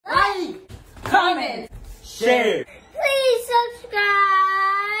comment, share. Please subscribe.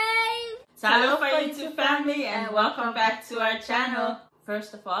 Hello for YouTube family and welcome back to our channel.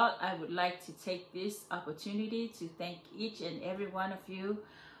 First of all, I would like to take this opportunity to thank each and every one of you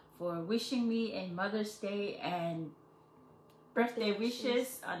for wishing me a Mother's Day and birthday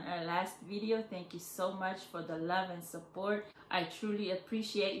wishes on our last video. Thank you so much for the love and support. I truly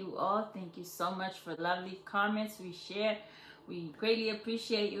appreciate you all. Thank you so much for lovely comments we share. We greatly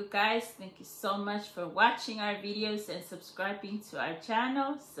appreciate you guys. Thank you so much for watching our videos and subscribing to our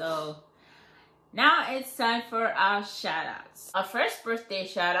channel. So now it's time for our shout outs. Our first birthday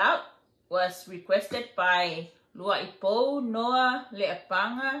shout out was requested by Luaipo Noah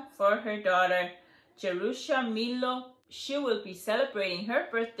Leapanga for her daughter Jerusha Milo. She will be celebrating her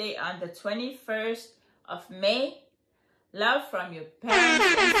birthday on the 21st of May. Love from your parents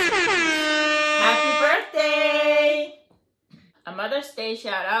and siblings. Happy birthday! A Mother's Day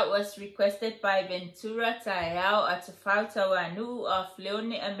shout out was requested by Ventura Tayao Atafau of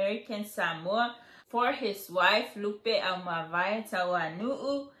Leone, American Samoa for his wife Lupe Aumavai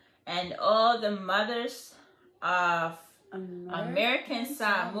Tawanuu and all the mothers of American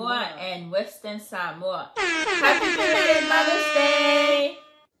Samoa and Western Samoa. Happy belated Mother's Day!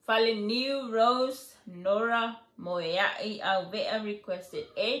 Faleniu Rose Nora Moeai Alvea requested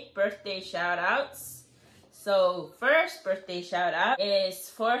 8 birthday shout outs. So first birthday shout out is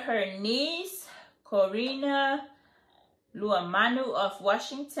for her niece Corina Luamanu of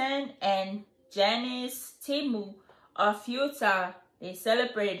Washington and Janice Timu of Utah. They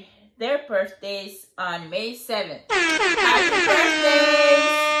celebrated their birthdays on May 7th. Happy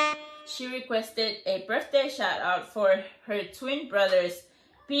birthdays! She requested a birthday shout out for her twin brothers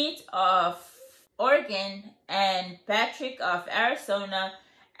Pete of Oregon and Patrick of Arizona,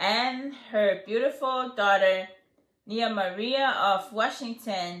 and her beautiful daughter Nia Maria of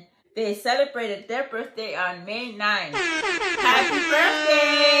Washington. They celebrated their birthday on May 9th. Happy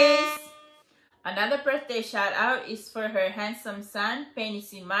birthdays! Another birthday shout out is for her handsome son Penny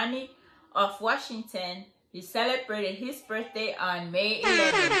Simani of Washington. He celebrated his birthday on May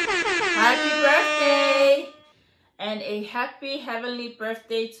 11th. Happy birthday! And a happy heavenly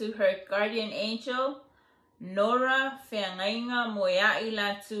birthday to her guardian angel Nora Feangainga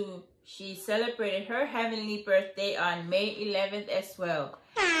Moyaila too. She celebrated her heavenly birthday on May 11th as well.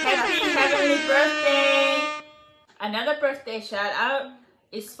 Happy heavenly birthday! Another birthday shout out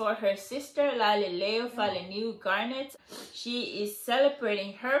is for her sister Lalileo Faleniu Garnett. She is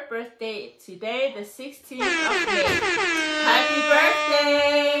celebrating her birthday today, the 16th of May. Happy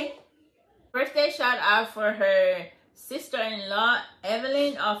birthday! Birthday shout out for her sister-in-law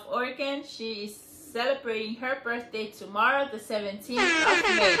Evelyn of Oregon. She is celebrating her birthday tomorrow, the 17th of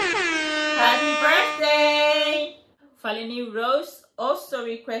May. Happy birthday! Falini Rose also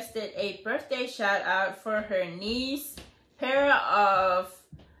requested a birthday shout out for her niece Pera of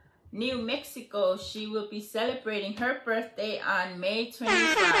New Mexico. She will be celebrating her birthday on May 25.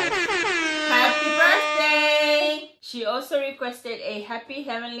 Happy birthday! She also requested a happy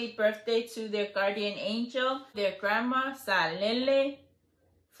heavenly birthday to their guardian angel, their grandma Salele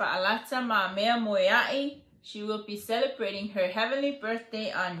Fa'alata Ma'amea Moeai. She will be celebrating her heavenly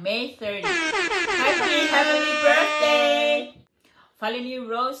birthday on May 30. Happy heavenly birthday! Falini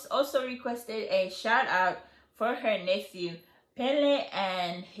Rose also requested a shout out for her nephew Pele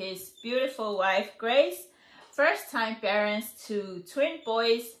and his beautiful wife Grace. First time parents to twin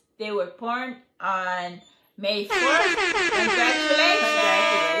boys. They were born on May 4th.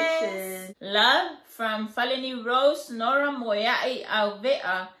 Congratulations! Love from Falini Rose, Nora Moyai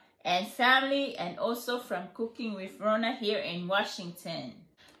Alvea and family, and also from Cooking with Rona here in Washington.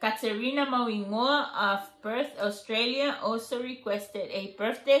 Katerina Mawingoa of Perth, Australia also requested a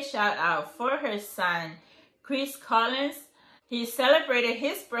birthday shout out for her son Chris Collins. He celebrated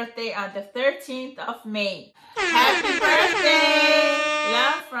his birthday on the 13th of May. Happy birthday!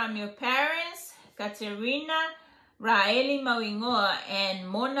 Love from your parents, Katerina Raeli Mawingoa and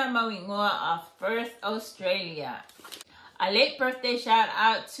Mona Mawingoa of Perth, Australia. A late birthday shout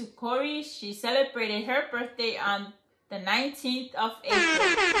out to Corey. She celebrated her birthday on the 19th of April.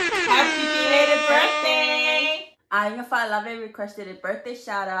 Happy belated birthday! Aya Falave requested a birthday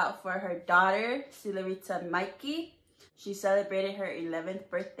shout out for her daughter, Silarita Mikey. She celebrated her 11th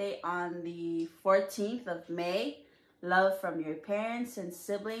birthday on the 14th of May. Love from your parents and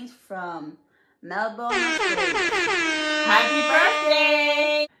siblings from Melbourne, Australia. Happy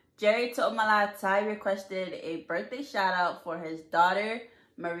birthday! Jerry To'omalatai requested a birthday shout out for his daughter,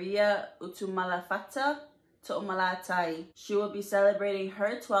 Maria Utumalafata To'omalatai. She will be celebrating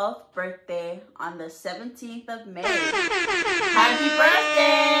her 12th birthday on the 17th of May. Happy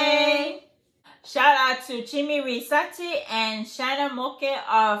birthday! out to Chimi Risati and Shanna Moke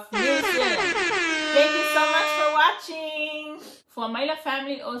of New Zealand. Thank you so much for watching. Fuamaila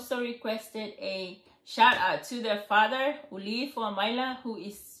family also requested a shout out to their father, Uli Fuamaila, who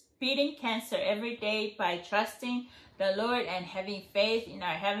is beating cancer every day by trusting the Lord and having faith in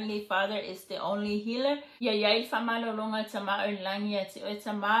our Heavenly Father is the only healer. Ya yail famalolonga tama langi ati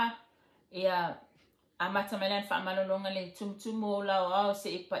oitama ya amatamalan famalolonga le tumtumo la au se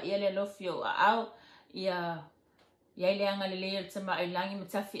ipa ile lofio au ya yaile anga le tama langi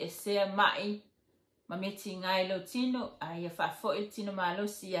mtafi esea mai mameti ngai lo tino ya fafo tino malo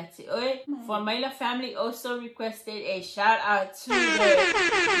si ati oi. Fuamaila family also requested a shout out to their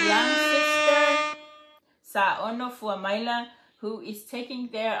young sister Sa'ono Fuamaila, who is taking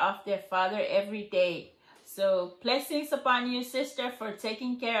care of their father every day. So blessings upon you, sister, for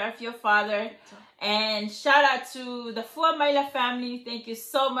taking care of your father. And shout out to the Fuamaila family. Thank you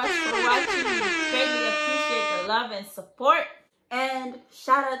so much for watching. We greatly appreciate the love and support. And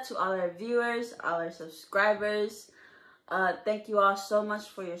shout out to all our viewers, all our subscribers. Thank you all so much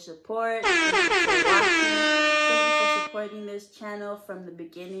for your support. Thank you for watching. Thank you for supporting this channel from the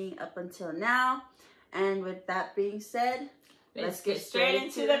beginning up until now. And with that being said, let's get straight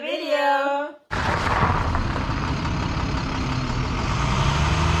into the video.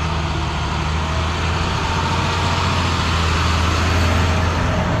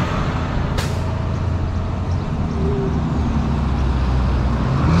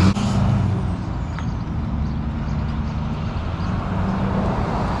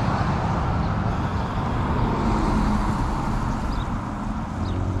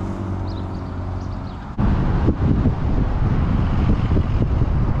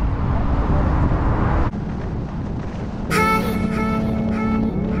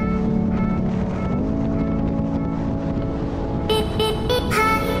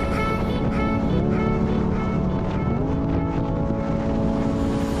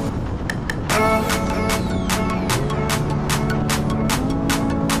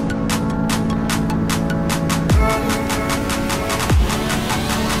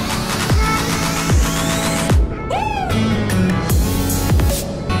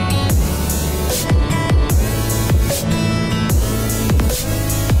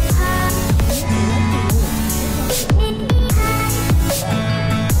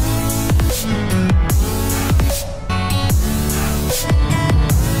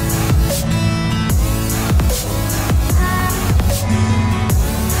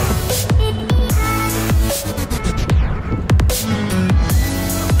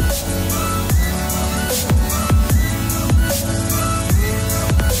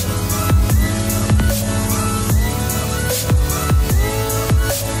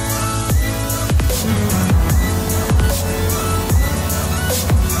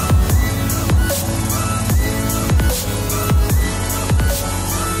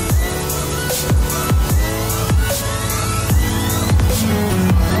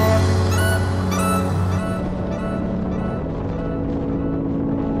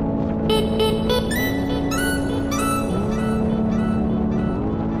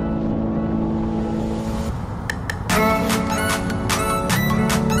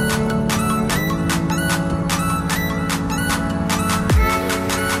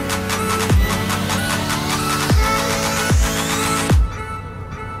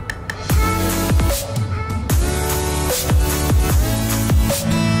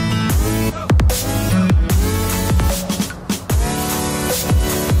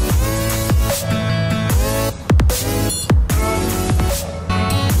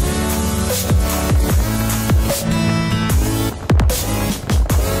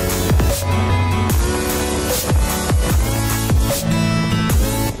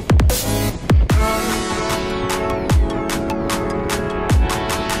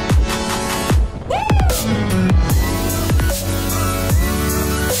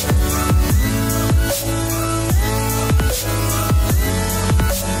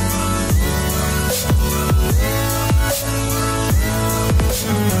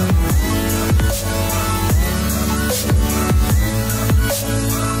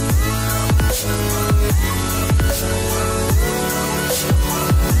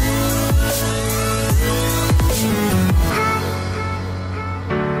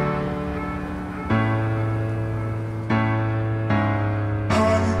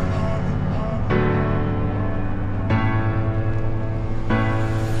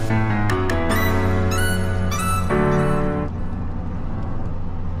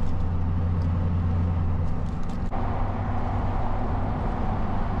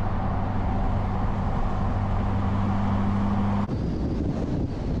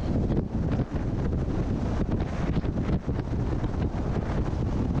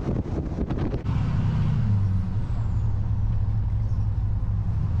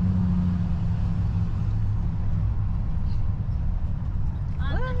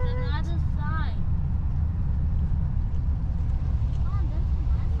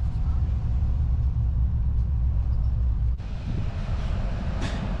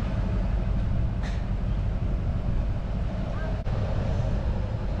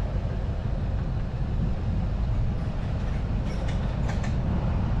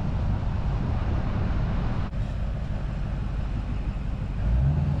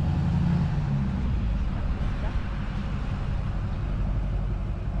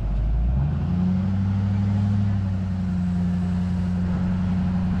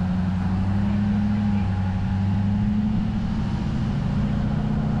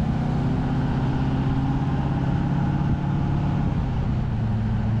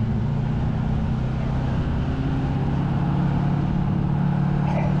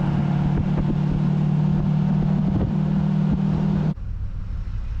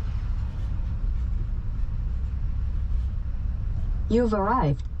 You've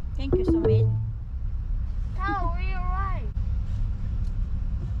arrived. Thank you so much. No, we arrived.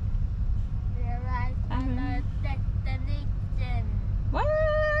 We arrived on our destination.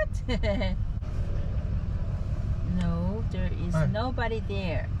 What? No, there is nobody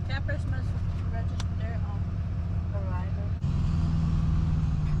there. Campers must register on arrival.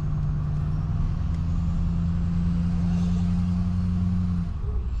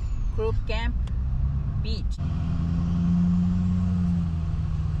 Group Camp Beach.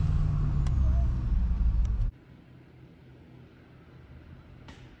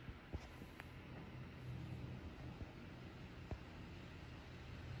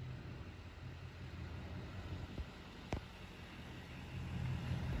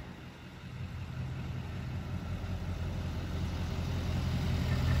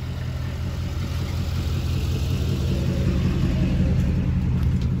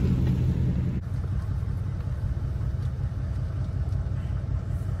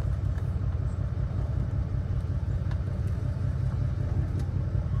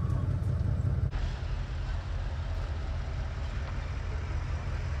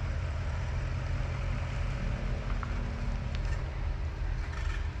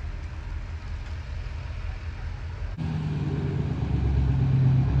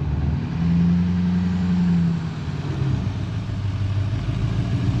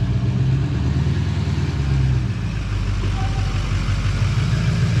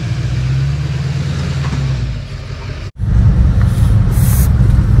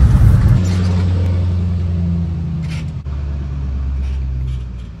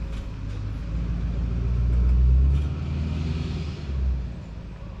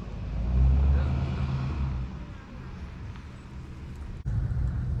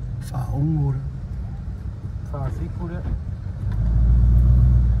 Phở ông mua đó. Phở seafood đó.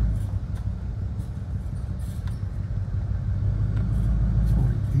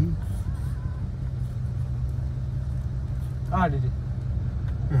 Ah, did it?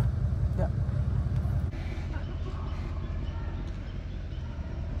 Yeah. Yeah.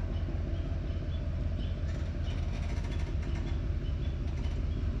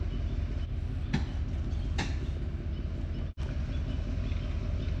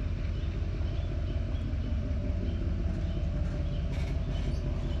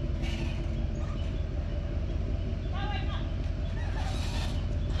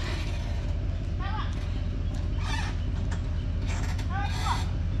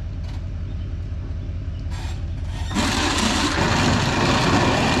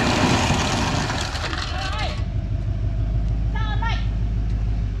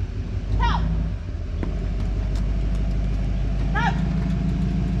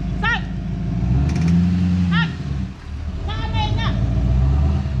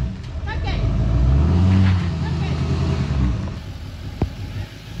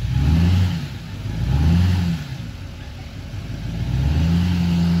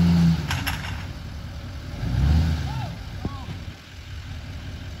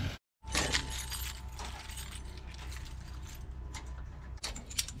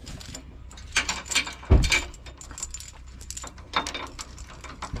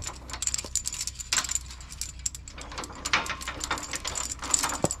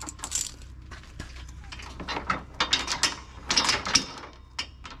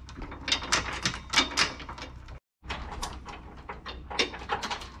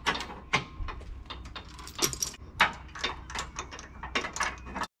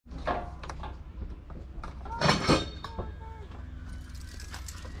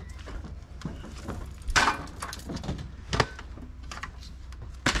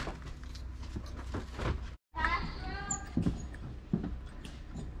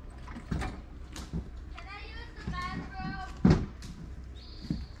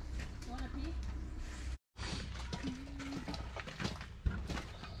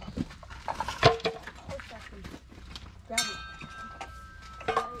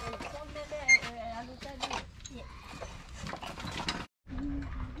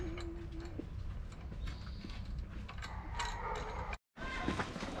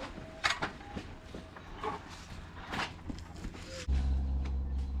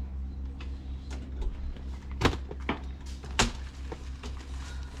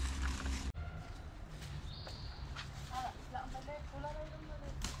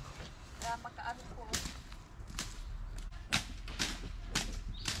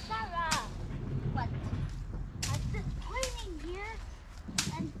 Sarah, what? I'm just pointing here,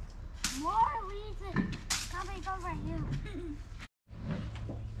 and more reason coming over here.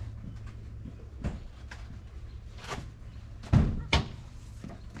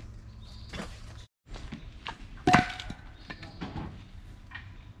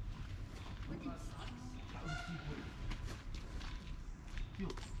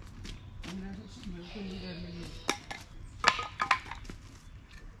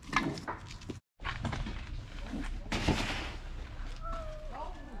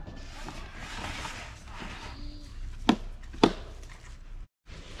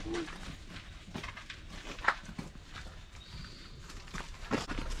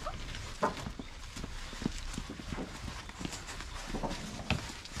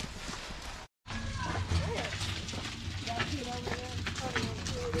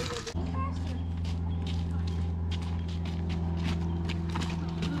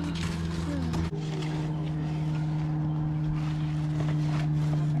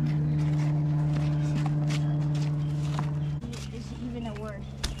 Is even a word.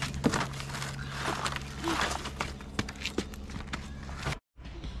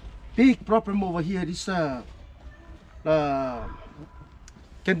 Big problem over here is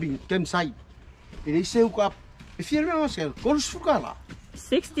campsite. It is so up. If you know, go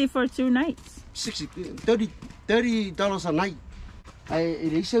 60 for 2 nights. $30 a night.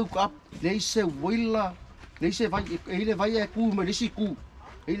 It is so up. They say willa. They say vai ku ma lesi ku.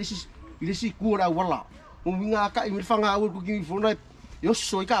 Lesi ku ra wala. Mo minga ka I fanga au ku ki fona. Yo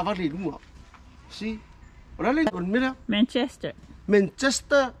so ka va le lunga. See? Rale on mira. Manchester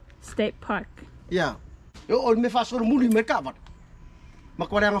State Park. Yeah. Yo on me fa so muri merkava. Ma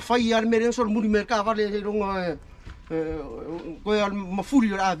kwa nga fai al mere so muri merkava le ronga ko al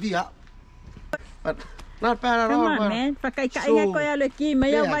mafuri ra via. But not bad at all. Come on, man. Pakaikai ko ya leki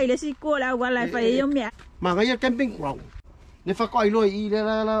maya vai le si ko la wala fa yo me. Ma nga camping ground. Ne fa ko ilo I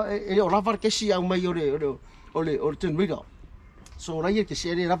la e o lava ke si au mai o ten rido. So ra ye ke si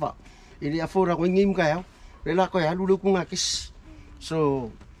le lava. Ile a fora ko ngim ka ya. Le la ko ya lu ku nga kis.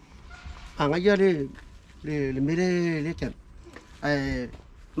 So anga ya le mere le ken.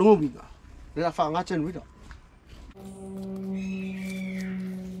 Lungo binga. Le la fa nga ten rido.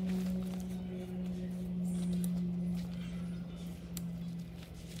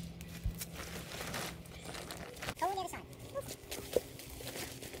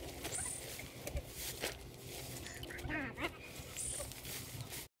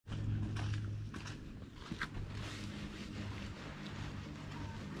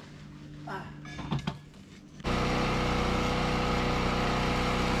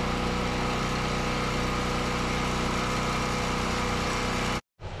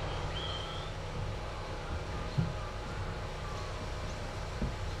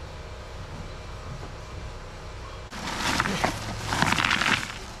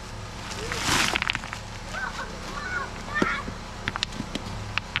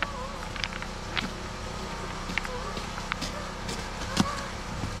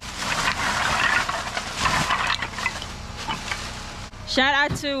 Shout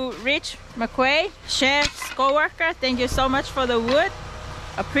out to Rich McQuay, chef's co-worker. Thank you so much for the wood.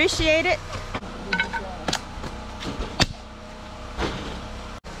 Appreciate it.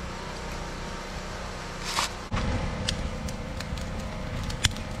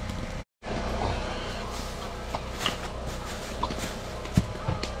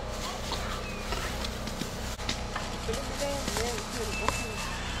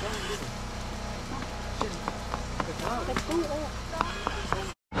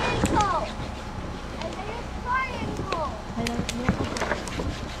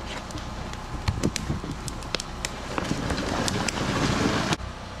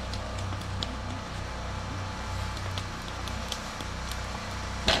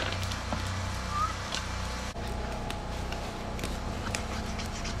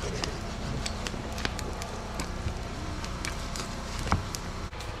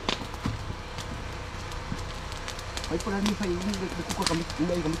 Ay pala ni fa ini ko kami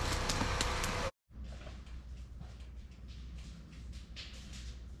kami.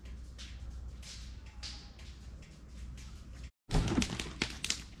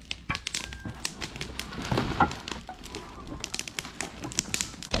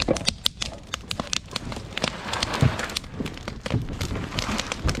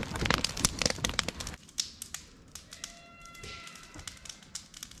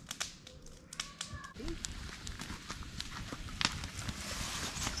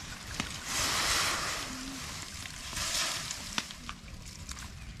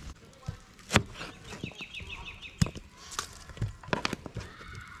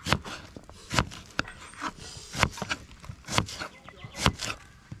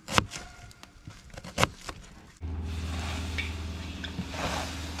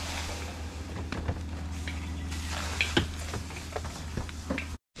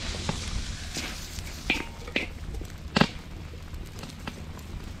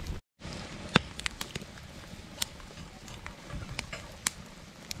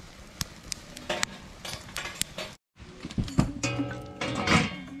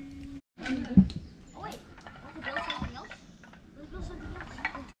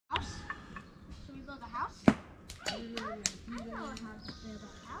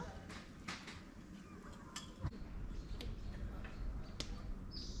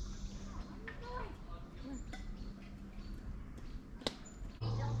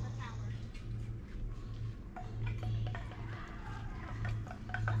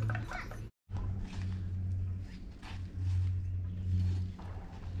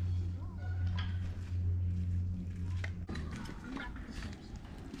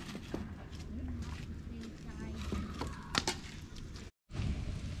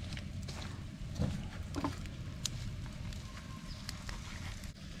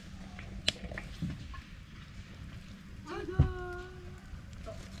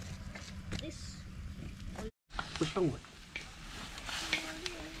 tung rồi.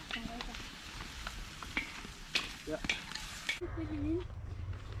 Dạ.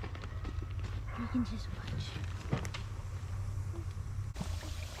 You can just watch.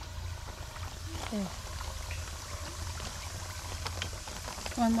 There.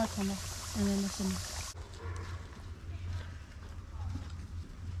 One more, and then this one.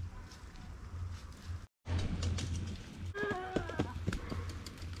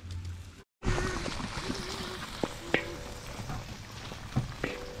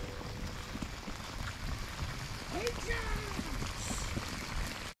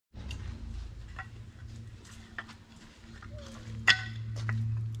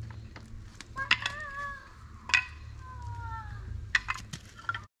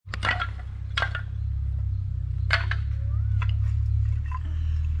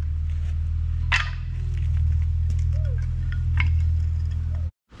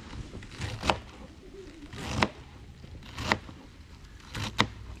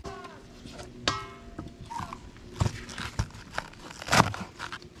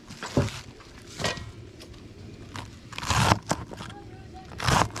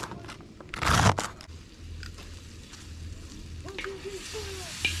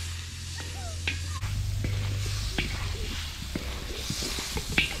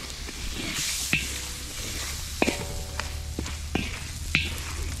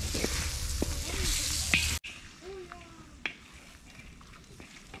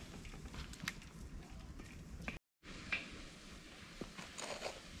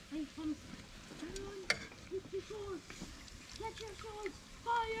 Get your swords!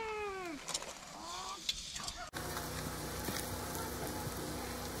 Fire!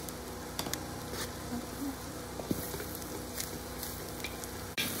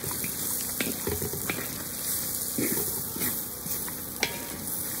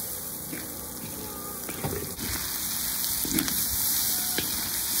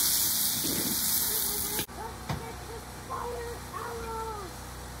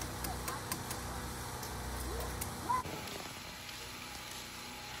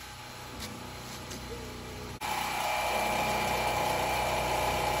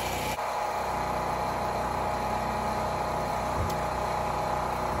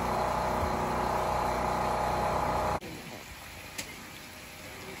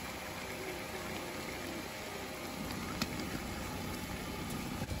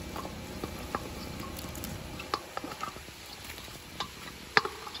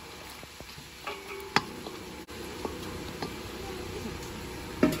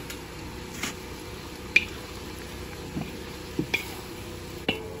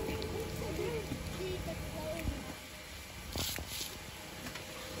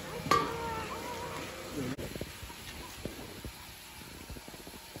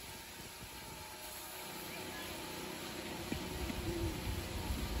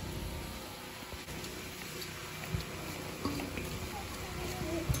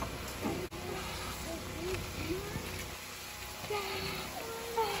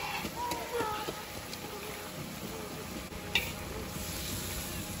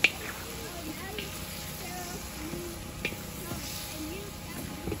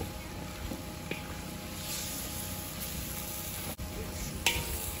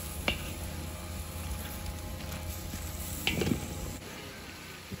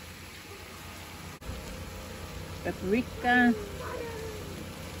 Paprika.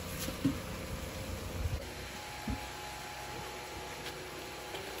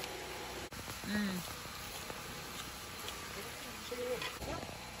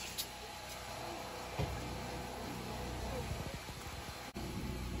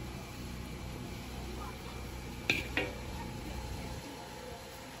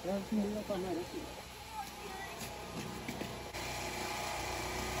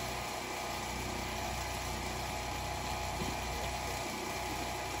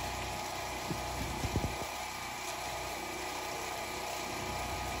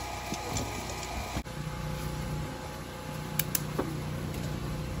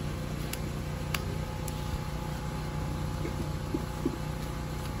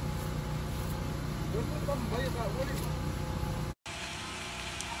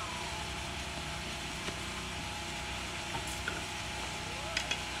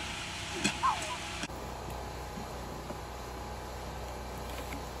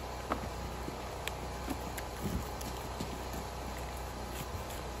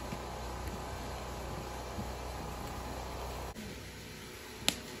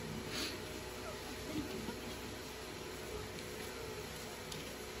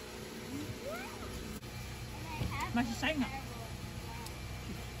 Masih sayang nggak?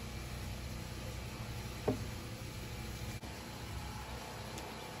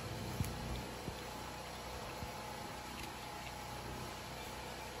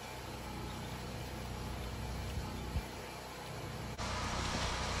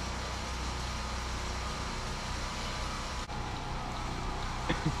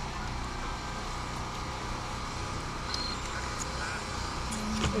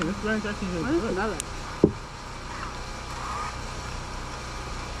 Hey, this rice actually is good.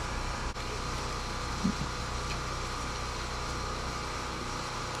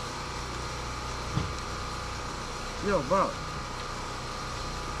 Yo, bro.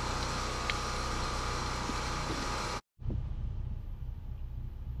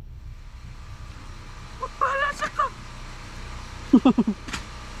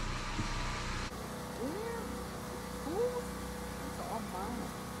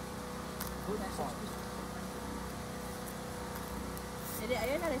 Jadi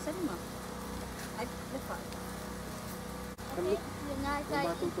ayah nak rasa ni mah. Ay, lepas. Okay, good night, guys.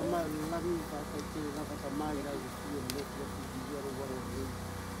 Batu teman lagi pakai cina pakai mai dah siam lek lek dia orang ni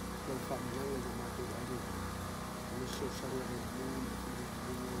tempat yang ada mati lagi. Ini sosial ni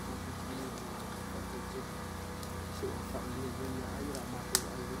sebab ni dia air mati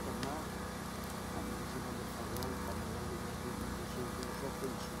air kena. Kami semua berfangan kami lagi mati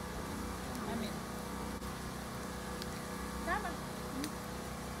sosial. Amin.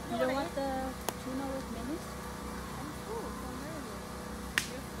 You don't want the tuna with mayonnaise? I'm full from earlier.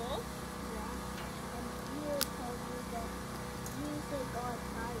 You're full? Yeah. And you told me that you said go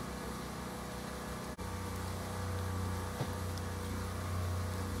outside.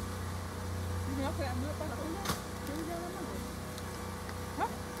 Okay, I'm not back home.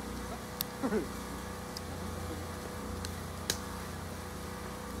 Okay.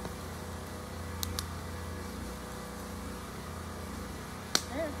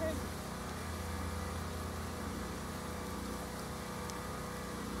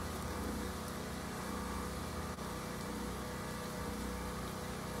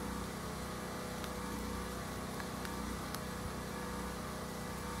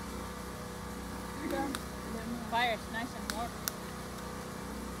 Fire is nice and warm.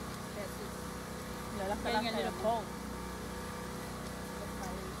 Getting a little cold.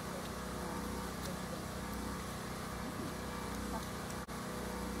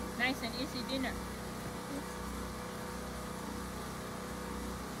 Nice and easy dinner.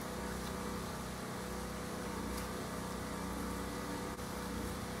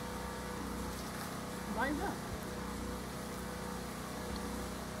 Why is that?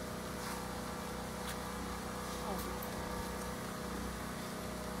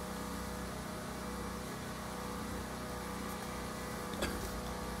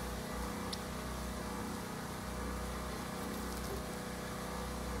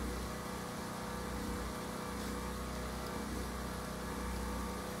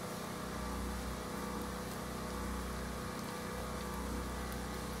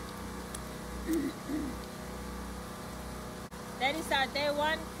 That is our day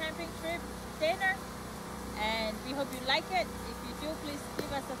one camping trip dinner, and we hope you like it. If you do, please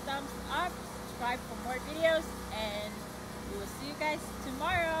give us a thumbs up, subscribe for more videos, and we will see you guys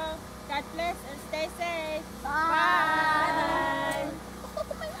tomorrow. God bless and stay safe. Bye.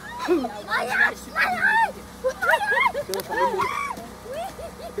 My eye! My eye!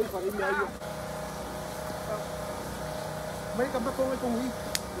 Mấy cầm bắt con ấy cùng đi.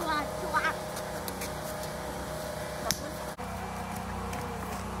 Chua, chua.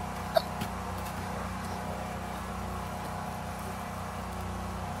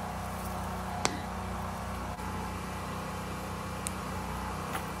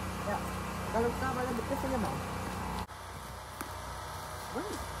 Kalau kau malam betul saya mau.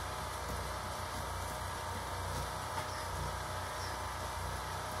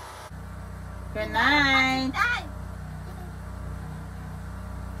 Good night.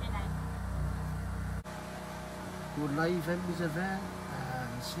 Good night, family event,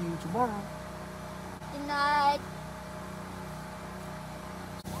 and see you tomorrow. Good night.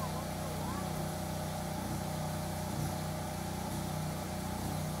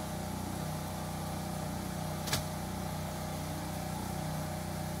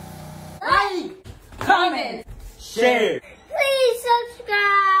 Comment. Share.